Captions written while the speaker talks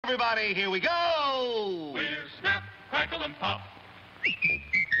everybody, here we go! We're Snap, Crackle, and Pop.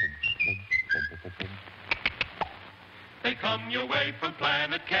 They come your way from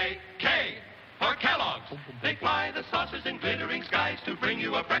Planet K. K for Kellogg's. They fly the saucers in glittering skies to bring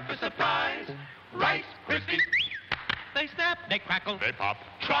you a breakfast surprise. Rice Krispies. They snap, they crackle, They pop.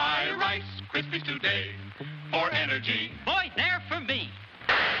 Try Rice Krispies today for energy. boy, they're for me.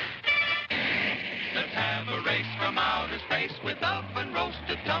 Let's have a race from outer space with oven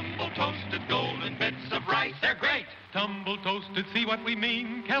roasted, tumble toasted, golden bits of rice. They're great. Tumble toasted, see what we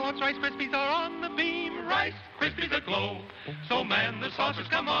mean. Kellogg's Rice Krispies are on the beam. Rice Krispies aglow. So man the saucers,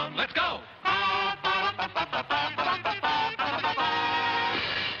 come on, let's go.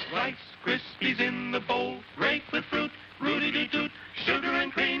 Rice Krispies in the bowl, great with fruit, rooty-doo-toot, sugar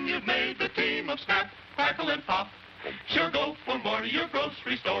and cream. You've made the team of Snap, Crackle, and Pop. Sure go for more to your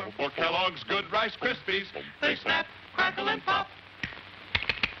grocery store for Kellogg's good Rice Krispies. They snap, crackle, and pop.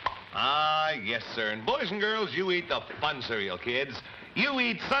 Ah, yes, sir. And boys and girls, you eat the fun cereal, kids. You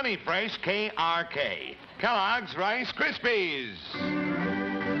eat Sunny Fresh KRK. Kellogg's Rice Krispies.